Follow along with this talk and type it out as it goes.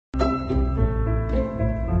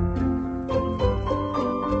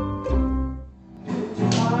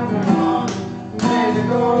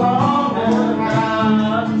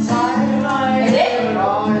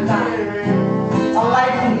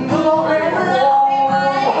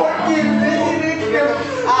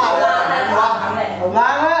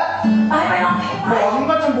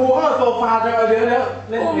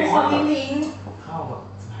พิงเข้าแบบ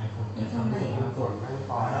นายผมทำไหนส่วนไม่พ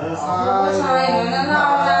อใช่แล้วเรา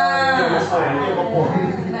ล่ะสวยเกี่ยวกับผม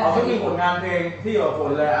เอาไม่มีผลงานเพลงที่อยู่กับผ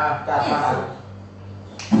ลเลยอ่ะจัดมา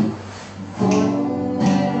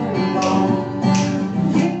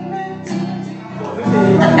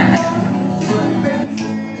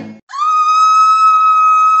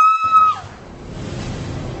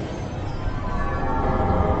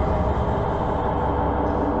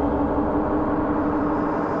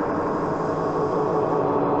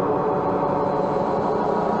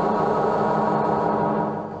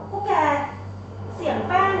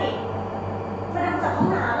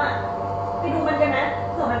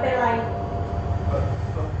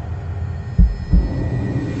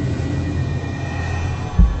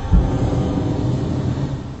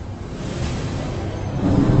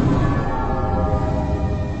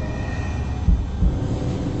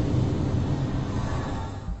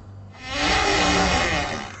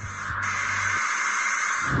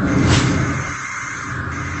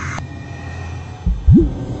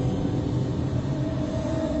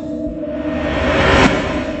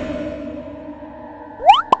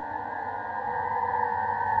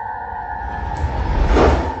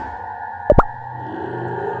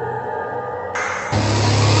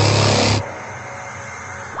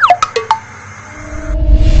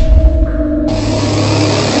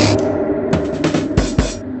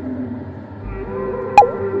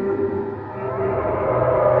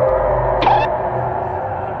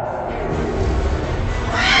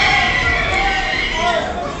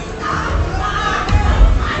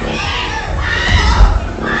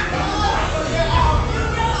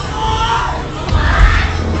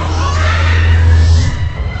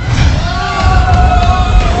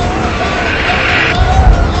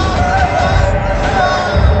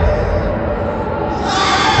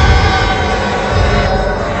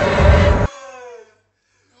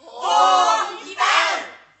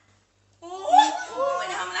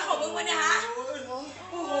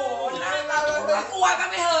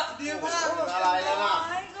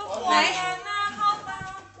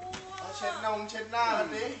เช็ดหน้ากัน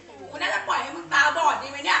ดิกูน่าจะปล่อยให้มึงตาบอดดี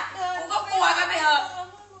ไหมเนี่ยกูก็กลัวกันไปเถอะ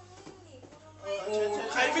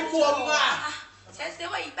ใครไม่กลัวมึงอ่ะเช็ดซิ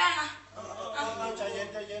ว่าอีแป้งอ่ะใจเย็น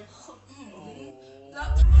ใจเย็นแล้ว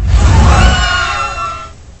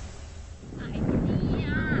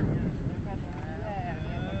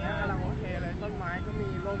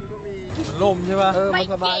ลมใช่ป่ะมัน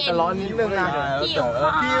สบายแต่ร้อนนิดนึงนะ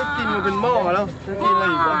พี่กินมันเป็นหม้อแล้วจะกินอะไร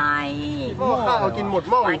อีกวะหม้อข้าวกินหมด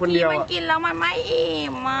หม้ออยู่คนเดียวมันกินแล้วมันไม่อิ่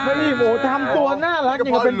มอ่ะไม่อิ่มโอ้ทำตัวน่ารักอ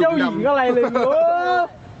ย่างเป็นเจ้าหญิงอะไรเลย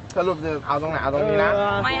สรุปจะเอาตรงไหนเอาตรงนี้นะ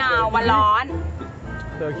ไม่เอามันร้อน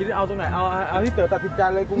เต๋อคิดเอาตรงไหนเอาที่เต๋อตัดสินใจ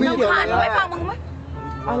เลยกูไม่เกี่ยวอะไรไม่ฟังมึงไหม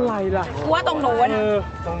อะไรล่ะกูว่าตรงโน้น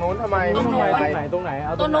ตรงโน้นทำไมตรงโน้นตรงไหน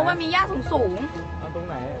ตรงโน้นมันมีหญ้าสูงตรง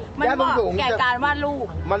ไหนมันเหมาะแก่การวาดรูป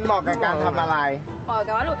มันเหมาะแก่การทำอะไรเหมาะ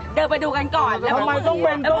กับวาดรูปเดินไปดูกันก่อนแล้วทำไมต้อง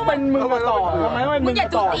เป็นมือมาต่อทำไมมึงอย่า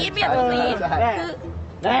จุดตีดคือ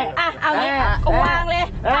เอางี้กูวางเลย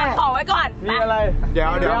ขอไว้ก่อนมีอะไรเดี๋ยว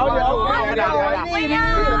ไม่ได้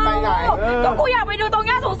ไปไหนก็กูอยากไปดูตรงห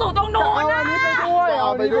ญ้าสูงตรงโน้นนะเอ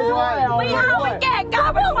าไปด้วยไม่เอาไปแก่การ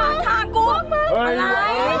ไปวางทางกูอะไร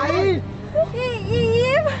อี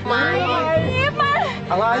ฟไม่อีฟมา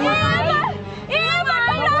อะไรอีฟมา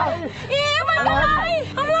อีฟมา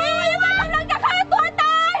อะไรมันกำลังจะฆ่าตัวต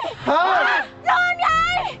ายนอนไง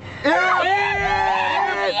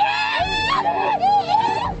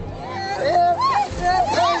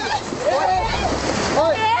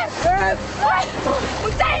มึ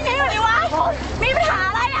งใจไงวะดิวะมีปัญหา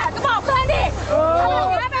อะไรอ่ะก็บอกเพื่อนดิ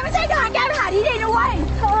ไม่ใช่การแก้ปัญหาที่ดีด้วย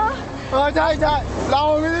ใช่เรา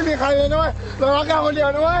ไม่ได้มีใครเลยด้วยเรารักกันคนเดียว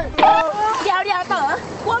ด้วยเดี๋ยวเต๋อ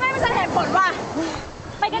กูไม่เป็นเหตุผลว่ะ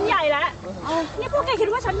ไปกันใหญ่แล้วนี่พวกแกคิด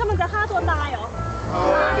ว่าฉันกำลังจะฆ่าตัวตายเหรอ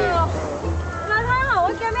แล้วถ้าหากว่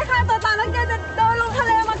าแกไม่ฆ่าตัวตายแล้วแกจะเดินลงทะเ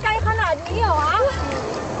ลมาไกลขนาดนี้เหรอวะ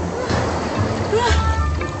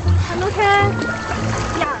ฉันโอเค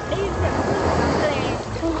อยากได้ยินเสียงคลื่นของน้ำทะเล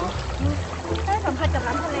ได้สัมผัสกับ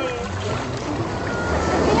น้ำทะเล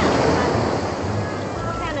ฉันไม่อยากทำ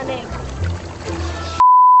มันแค่นั้นเอง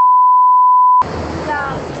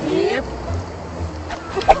ยิบ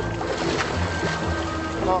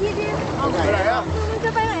เอาไปไหนอ่ะมึงจ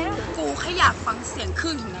ะไปไหนอ่ะกูแค่อยากฟังเสียงค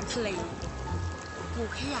ลื่นของน้ำทะเลกู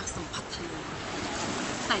แค่อยากสัมผัสทะเล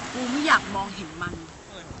แต่กูไม่อยากมองเห็นมัน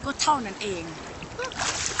ก็เท่านั้นเอง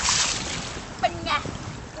เป็นไง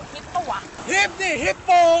กูฮิปปะวะฮิปดิฮิปโป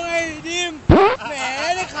ไงดิมแหม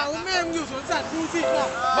ได้ข่าวว่าแม่มึงอยู่สวนสัตว์ดูสิน่ะ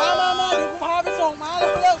มาเดี๋ยวกูพาไปส่งมาแล้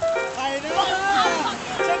วเร็วใครนะ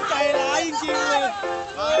ช่างใจร้ายจริงๆเลย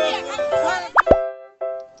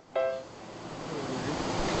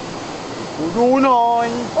ดูหน่อย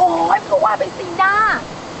โอ้ยเพราะว่าเป็นสีหน้า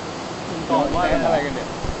ตอบว่าอะไรกันเนี่ย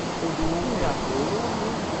ดูอยากรู้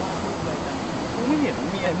ไม่เห็น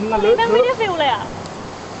มีอะไรมึงอะเลยไม่ได้ฟิลเลยอ่ะ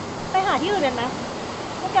ไปหาที่อื่นกันไหม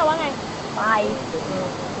พวกแกว่าไงไป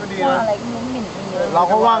ว่าอะไรก็ไม่เห็นมีเลยเรา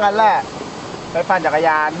ก็ว่างั้นแหละไปปั่นจักรย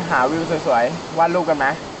านหาวิวสวยๆวาดรูปกันไหม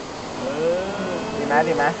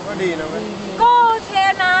ดีไหมก็ดีนะก็โอเค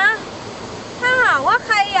นะถ้าหากว่าใ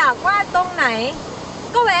ครอยากวาดตรงไหน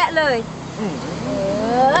ก็แวะเลย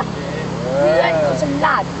เพื่อนกูฉล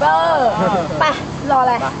าดเบอร์ไปรออะ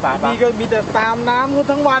ไรนี่ก็มีแต่ตามน้ำ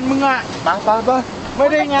ทั้งวันมึงอ่ะไปไม่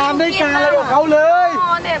ได้งานได้การอะไรกับเขาเลย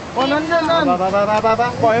วันนั้นไป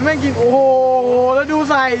ปล่อยแม่งกินโอ้โหแล้วดู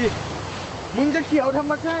ใส่มึงจะเขียวธรร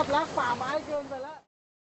มชาติรักป่าไม้เกินไปแล้ว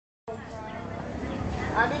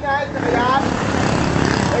อันนี้ไงจักรยาน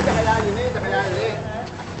อยู่นี่เ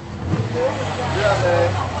ลือกเลย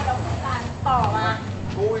ต่อมา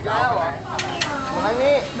กูอีกแล้วเหรอมา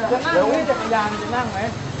นี่เดี๋ยวจักรยานจะนั่งไหม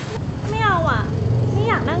ไม่เอาอ่ะไม่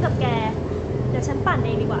อยากนั่งกับแกเดี๋ยวฉันปั่นเอ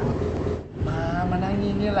งดีกว่ามานั่ง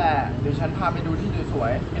นี่แหละเดี๋ยวฉันพาไปดูที่สว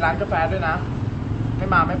ยๆมีร้านกาแฟด้วยนะไม่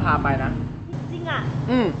พาไปนะจริงอ่ะ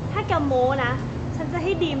ถ้าแกโม้นะฉันจะใ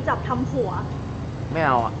ห้ดีมจับทำผัวไม่เ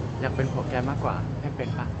อาอ่ะอยากเป็นผัวแกมากกว่าให้เป็น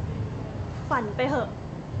ปะฝันไปเหอะ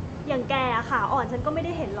อย่างแกขาอ่อนฉันก็ไม่ไ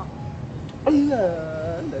ด้เห็นหรอก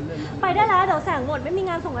ไปได้แล้วเดี๋ยวแสงหมดไม่มี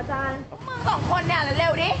งานส่งอาจารย์มึงสองคนเนี่ยเร็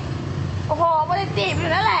วดิโอ้โหมันจะจีบอ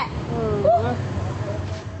ยู่นั่นแหละ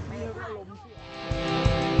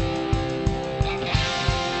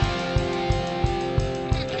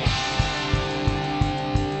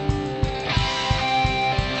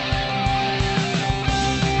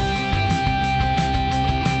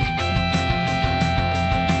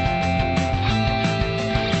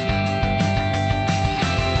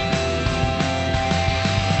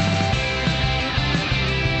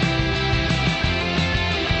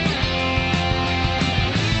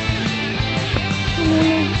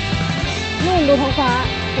ดูท้องฟ้า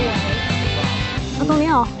สวยเอาตรงนี้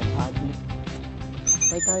เหรอ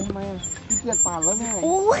ไกลๆทำไมพี่เกียจป่านแล้วแม่โ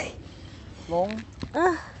อ้ยลง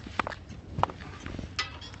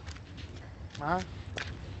มา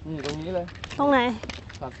นี่ตรงนี้เลยตรงไหน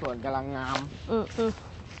สัดส่วนกำลังงาม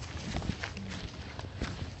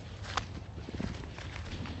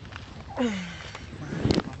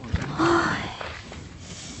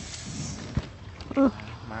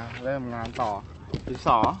มาเริ่มงานต่อดิส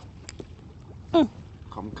อ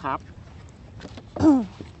ขอบครับ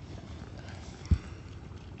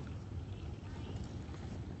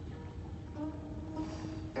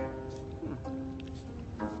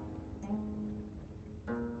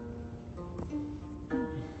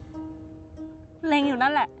เล็งอยู่นั่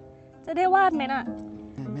นแหละจะได้วาดไหมน่ะ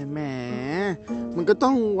แหมมันก็ต้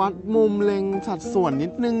องวัดมุมเล็งสัดส่วนนิ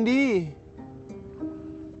ดนึงดิ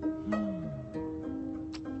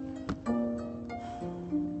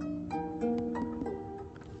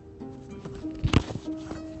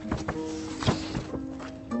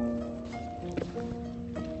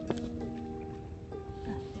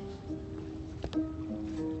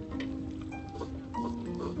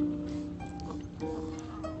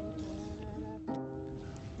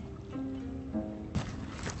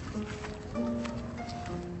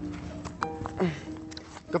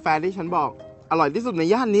กาแฟที่ฉันบอกอร่อยที่สุดใน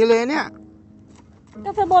ย่านนี้เลยเนี่ยก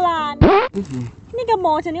าแฟโบราณนี่กระโม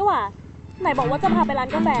ฉันนี่หว่าไหนบอกว่าจะพาไปร้าน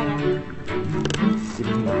กาแฟไง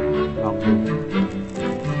ลองดู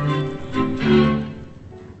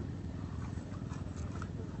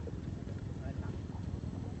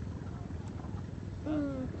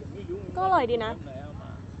ก็อร่อยดีนะ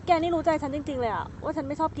แกนี่รู้ใจฉันจริงๆเลยอะว่าฉัน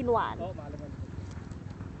ไม่ชอบกินหวาน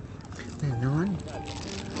แน่นอน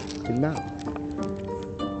กินบ้าง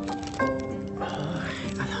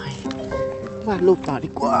อร่อยวาดรูปต่อดี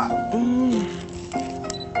กว่า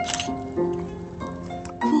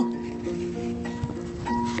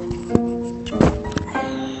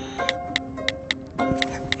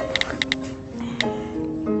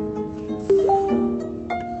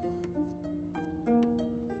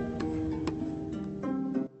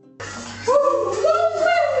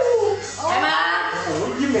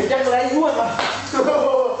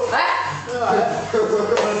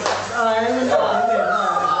อะไรมันด่าเด็ก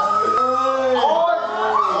โอ๊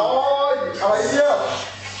ยอะไรเนี่ย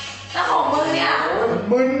แล้วของมึงเนี่ย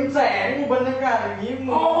มึนแสงบรรยากาศอย่างนี้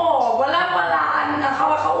มึงโอ้โหวันละโบราณนะเ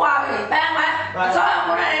ขาวางเห็นแป้งไหมชอบค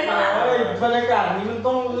นไหนมาบรรยากาศนี้มัน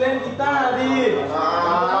ต้องเล่นกีตาร์ดิ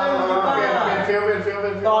เป็นฟิล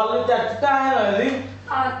ตอนเล่นจัดกีตาร์หน่อยสิ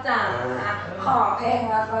จ้ะขอเพลง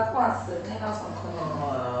แล้วก็กวาดซื้อให้เราสองคน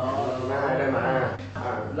ได้มา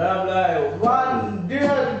เริ่มเลยวันเดื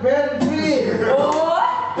อนเป็นปี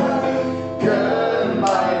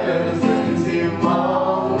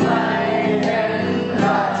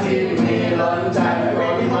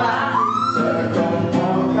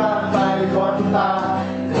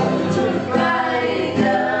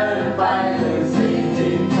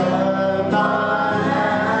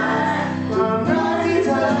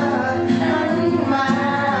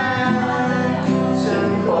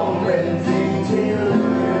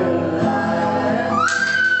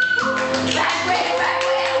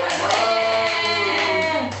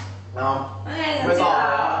เอาไม่ตอบ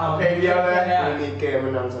เอาเพลงเดียวเลยมีเกมมา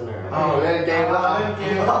นำเสนอเอาเล่นเกมแล้ว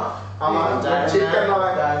เอามาชิดกันหน่อย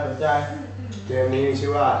สนใจเกมนี้ชื่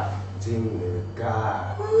อว่าจริงหรือกล้า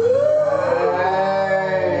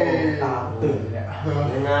ตามตื่นเนี่ย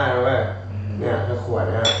ง่ายๆเว้ยเนี่ยถ้าขวด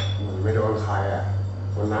เนี่ยมันไม่โดนใครอ่ะ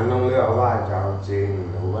คนนั้นต้องเลือกว่าจะเอาจริง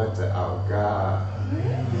หรือว่าจะเอากล้า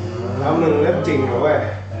แล้วมึงเลือกจริงนะเว้ย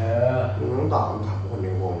มึงต้องตอบคำถามคนใน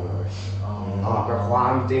วงเลยตอบกับควา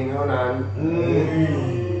มจริงเท่านั้น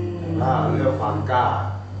ถ้าเลือกความกล้า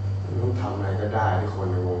มึงต้องทำอะไรก็ได้ที่คน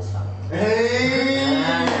ในวงสั่ง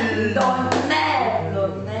โดนแน่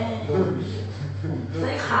ไ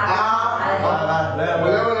ม่ขาดเริ่มม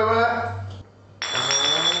า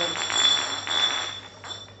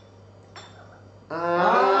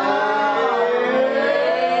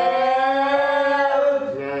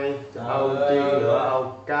ไงจะเอาจริงหรือเอา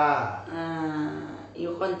กล้าอีก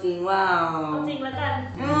คนจริงว่าเอาจริงแล้วกัน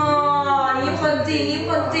อีกคนจริง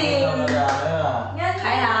งั้นใคร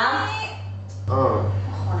ถามข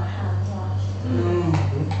อถาม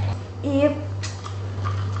อีฟ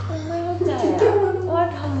ไม่เข้าใจว่า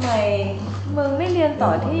ทำไมมึงไม่เรียนต่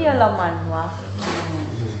อที่เยอรมันวะ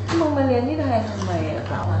มึงมาเรียนที่ไทยทำไมอะ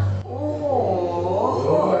ครับโอ้โห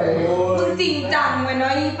มึงจริงจังเลยเนา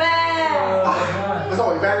ะอีแป้มาส่ง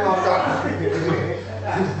อีแป้รอก่อน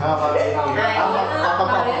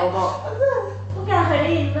พวกแกเคยไ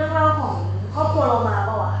ด้ยินเรื่องเล่าของครอบครัวโรมา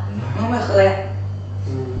ป่าวะไม่เคย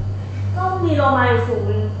ก็มีโรมาอยู่ฝูง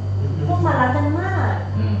นึงพวกมันรักกันมาก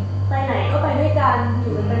ไปไหนก็ไปด้วยกันอ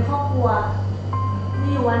ยู่กันเป็นครอบครัวมี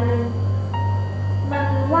อยู่วันนึงมัน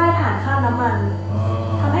ว่ายผ่านข้ามน้ำมัน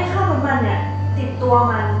ทำให้ข้ามน้ำมันเนี่ยติดตัว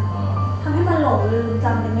มันทำให้มันหลงลืมจ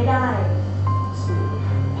ำกันไม่ได้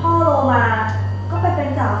พ่อโรมาก็ไปเป็น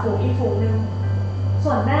จ่าฝูงอีกฝูงนึง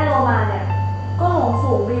ส่วนแม่โรมาเนี่ยก็หลง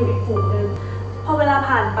ฝูงไปอยู่อีกฝูงนึงพอเวลา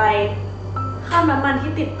ผ่านไปข้ามน้ำมัน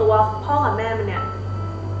ที่ติดตัวพ่อกับแม่มันเนี่ย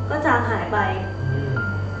ก็จางหายไป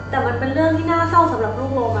แต่มันเป็นเรื่องที่น่าเศร้าสำหรับลู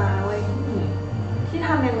กโรมาเว้ยที่ท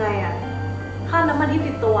ำยังไงอะข้ามน้ำมันที่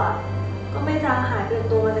ติดตัวก็ไม่จางหายไปจาก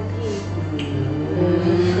ตัวมันสักที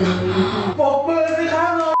ปกมือสิครั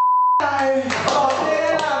บเราใจตอบเอ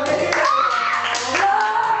งอ่ะไม่ได้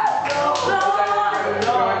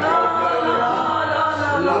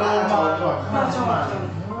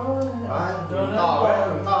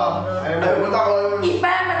อีแ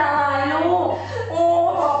ป้งมันอะไรลูกโอ้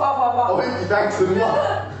พอโอ้ยอีแป้งซึ้งว่ะ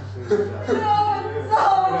เศร้า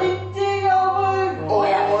จริงๆเอามึงโอ้ย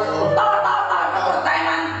ต่อสนใจ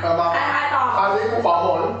มันใครต่ออันนี้กูขอห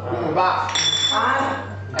มุนบ้า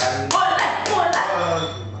หมดเลย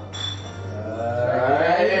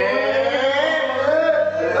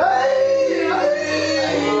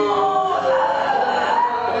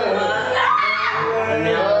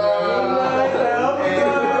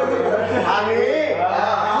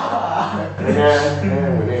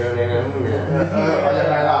เอาอย่าง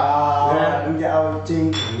ไรล่ะมึงจะเอาจริง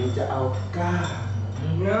หรือจะเอากล้า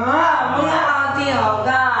มึงเอาจริงเอา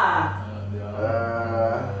กล้า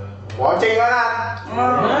หัวจริงแล้วนะ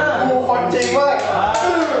กูคนจริงเว้ย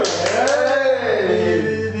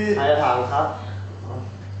ใครถามครับ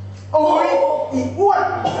โอ้ยอีอ้วน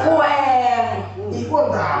แหวงอีอ้วน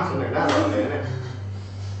ถามเสนอหน้าเราเลยเนี่ย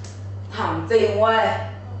ถามจริงเว้ย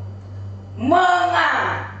มึงอ่ะ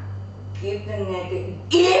คิดยังไงกับ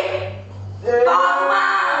อีฟตอบมา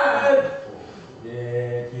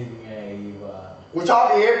คิดไงวะกูชอบ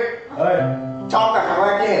อีฟชอบแต่ครั้งแร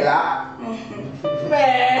กที่เห็นแล้วแหม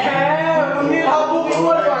มึงนี่เราพวกอ้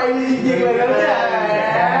วนไปจริงๆเลยนะเนี่ย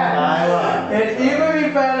เห็นอีฟไม่มี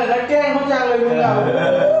แฟนเลยนะแกล้งเขาจังเลยมึงอ่ะ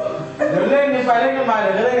เดี๋ยวเล่นกันไปเล่นกันมาเ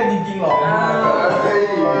ดี๋ยวจะเล่นกันจริงๆหรอก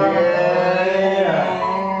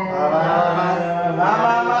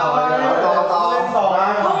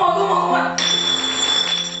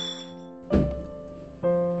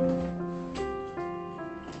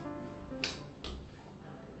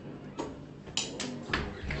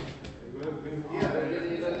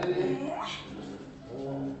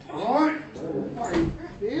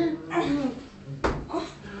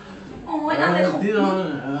ที่น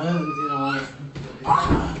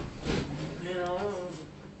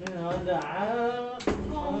อนด่า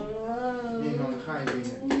นี่นอนค่ายเอง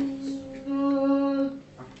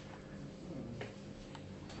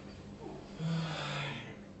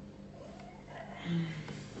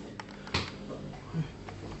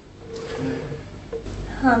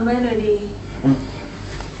ถามไม่เลยดี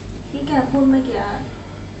ที่แกพูดเมื่อกี้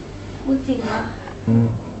พูดจริงปะ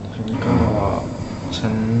ฉั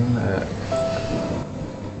น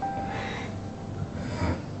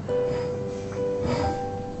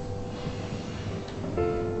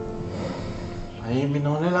ไปน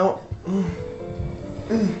อนได้แล้ว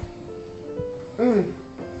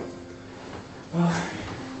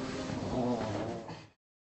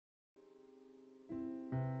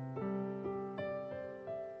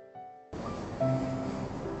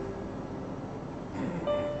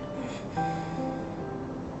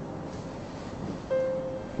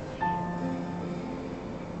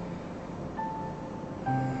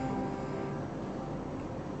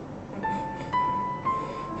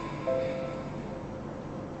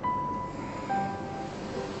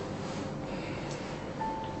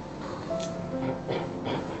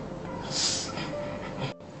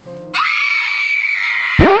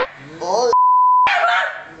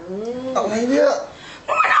อะไรเนี่ย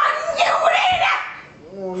มึงมานอนอยู่เลยนะ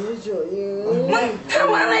โอ้ยเฉยมึงท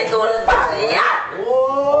ำอะไรตัวหรือเปล่าเนี่ยโอ้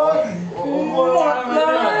ยหมดเล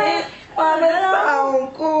ยมาเป็นเปล่า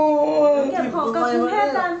กูเก็บของกับกรุงเทพ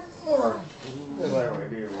กันเป็นไรวะ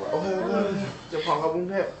ดีวะโอเคจะของกับกรุง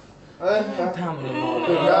เทพเอ้ยทำเลย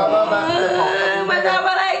มาทำ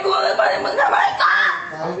อะไรกูหรือเปล่ามึงทำอะไรกัน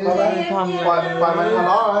ทำวันมันทะเ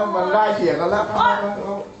ลาะมันได้เถียงกันแล้ว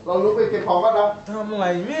เราลุกไปเก็บของกันนะทำอะไร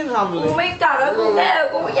ไม่ทำเลยกูไม่กลับแล้วกูแน่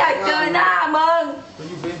กูไม่อยากเจอหน้ามึง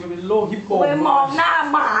อยู่เป็นโรคฮิปโปไปมองหน้า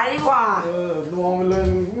หมาดีกว่ามองไปเลย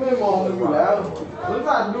ไม่มองมันอยู่แล้วแล้ว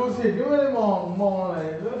สัตว์ดูสิก็ไม่ได้มองอะไร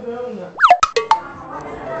เรื่องๆเนี่ย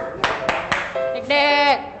เด็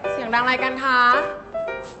กๆเสียงดังอะไรกันคะ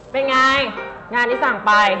เป็นไงงานที่สั่งไ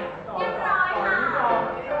ปเรียบร้อยค่ะ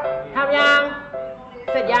ทำยัง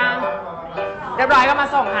เสร็จยังเรียบร้อยก็มา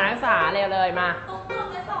ส่งหานักศึกษาเร็วเลยมา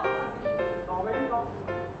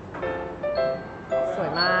สวย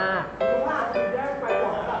มาก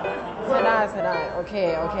ใช่ได้โอเค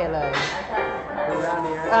เลย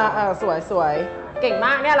สวยเก่งม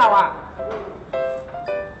ากเนี่ยเราอ่ะ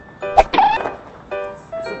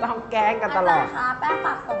ต้องแกล้งกันตลอดค่ะแป้งฝ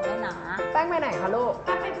ากส่งเลยนะแป้งไปไหนคะลูกแ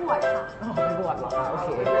ป้งไปบวชค่ะไปบวชเหรอคะโอเค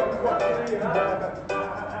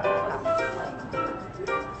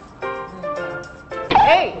เ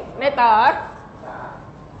ฮ้ยในเติร์ด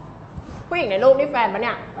ผู้หญิงในรูปนี่แฟนปะเ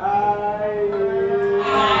นี่ย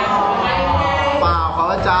เปล่าครับ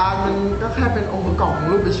อาจารย์มันก็แค่เป็นองค์ประกอบของ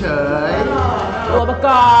รูปเฉยตัวประก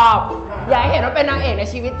อบอย่าให้เห็นว่าเป็นนางเอกใน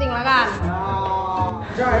ชีวิตจริงแล้วกัน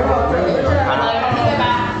ใช่ป่ะเลย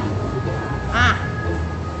ป่ะอ่ะ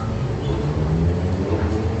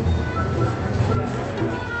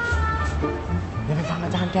อย่าไปฟังอ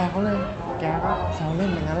าจารย์แกเขาเลยแกก็แซวเล่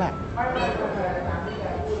นอย่างนั้นแหละ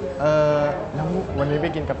แล้ววันนี้ไป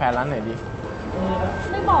กินกาแฟร้านไหนดี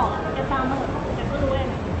ไม่บอกแกตามมาแกก็รู้เอง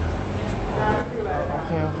โอ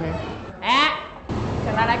เคเส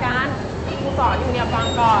ร็จแล้วรายการครูสอนอยู่เนี่ยฟัง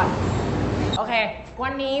ก่อนโอเควั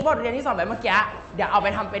นนี้บทเรียนที่สอนไปเมื่อกี้เดี๋ยวเอาไป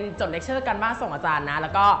ทำเป็นจดเลคเชอร์กันบ้านส่งอาจารย์นะแล้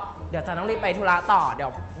วก็เดี๋ยวอาจารย์ต้องรีบไปธุระต่อเดี๋ย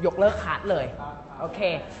วยกเลิกคลาสเลยโอเค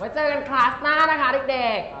ไว้เจอกันคลาสหน้านะคะเด็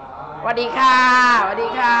กๆสวัสดีค่ะสวัสดี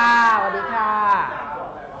ค่ะสวัสดีค่ะ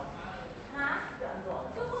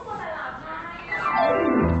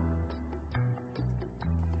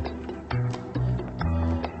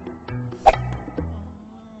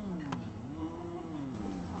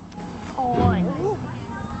โอ้ย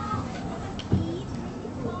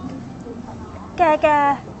แก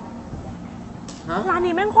ร้าน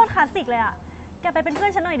นี้แม่งโคตรคลาสสิกเลยอ่ะแกไปเป็นเพื่อ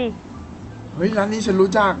นฉันหน่อยดิเฮ้ยร้านนี้ฉันรู้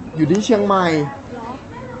จักอยู่ที่เชียงใหม่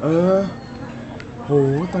โห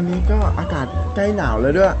ตอนนี้ก็อากาศใกล้หนาวแล้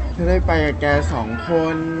วด้วยจะได้ไปกับแก2 ค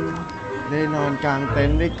นได้นอนกลางเต็น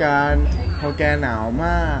ท์ด้วยกันพอแกหนาวม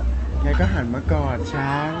ากแกก็หันมากอด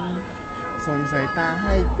ฉันส่งสายตาใ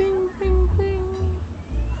ห้ปิ้ง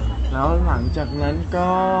แล้วหลังจากนั้น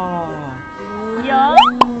ก็เยอ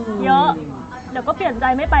ะเดี๋ยวก็เปลี่ยนใจ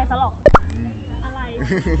ไม่ไปซะหรอกอะไร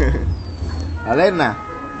เล่นน่ะ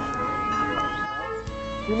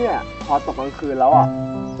ที่เนี่ยพอตกกลางคืนแล้วอ่ะ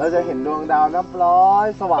เราจะเห็นดวงดาวนับร้อย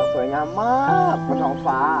สว่างสวยงามมากบนท้อง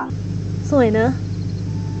ฟ้าสวยเนอะ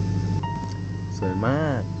สวยมา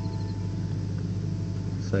ก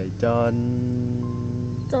สวยจน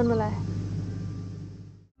อะไร